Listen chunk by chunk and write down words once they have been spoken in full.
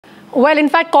Well, in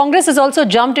fact, Congress has also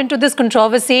jumped into this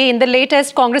controversy. In the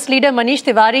latest, Congress leader Manish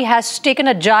Tewari has taken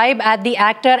a jibe at the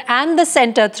actor and the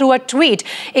centre through a tweet.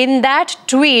 In that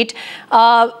tweet,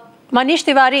 Manish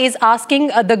Tewari is asking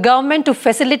the government to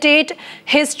facilitate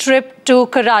his trip to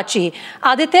Karachi.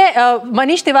 Aditya,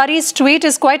 Manish Tewari's tweet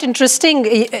is quite interesting.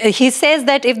 He says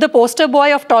that if the poster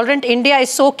boy of Tolerant India is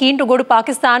so keen to go to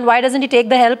Pakistan, why doesn't he take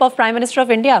the help of Prime Minister of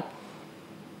India?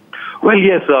 Well,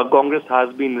 yes, Congress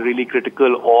has been really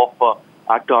critical of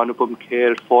actor Anupam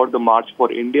Kher for the March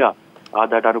for India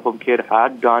that Anupam Kher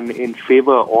had done in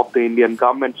favor of the Indian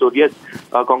government. So, yes,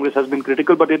 Congress has been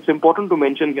critical, but it's important to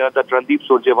mention here that Randeep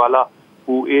Surjewala,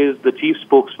 who is the chief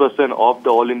spokesperson of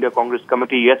the All India Congress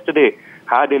Committee, yesterday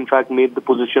had in fact made the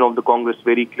position of the Congress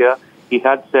very clear. He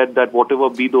had said that whatever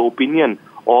be the opinion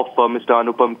of Mr.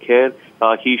 Anupam Kher,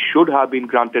 he should have been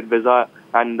granted visa,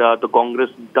 and the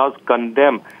Congress does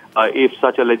condemn if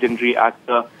such a legendary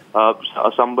actor,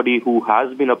 somebody who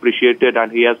has been appreciated and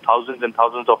he has thousands and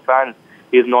thousands of fans,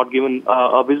 is not given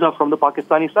a visa from the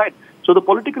Pakistani side. So the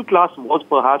political class was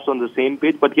perhaps on the same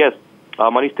page, but yes,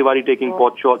 Manish Tewari taking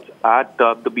pot shots at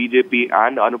the BJP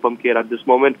and Anupam Kher at this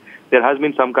moment. There has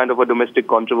been some kind of a domestic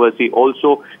controversy.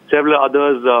 Also, several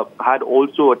others had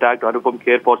also attacked Anupam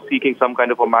Kher for seeking some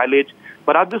kind of a mileage.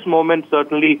 But at this moment,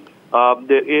 certainly,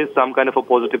 there is some kind of a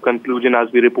positive conclusion,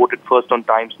 as we reported first on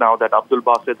Times Now, that Abdul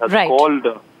Basit has called,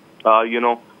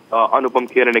 Anupam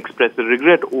Kher and expressed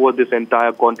regret over this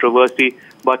entire controversy.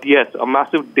 But yes, a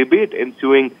massive debate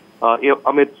ensuing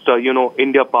amidst,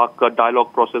 India-Pak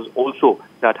dialogue process also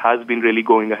that has been really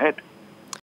going ahead.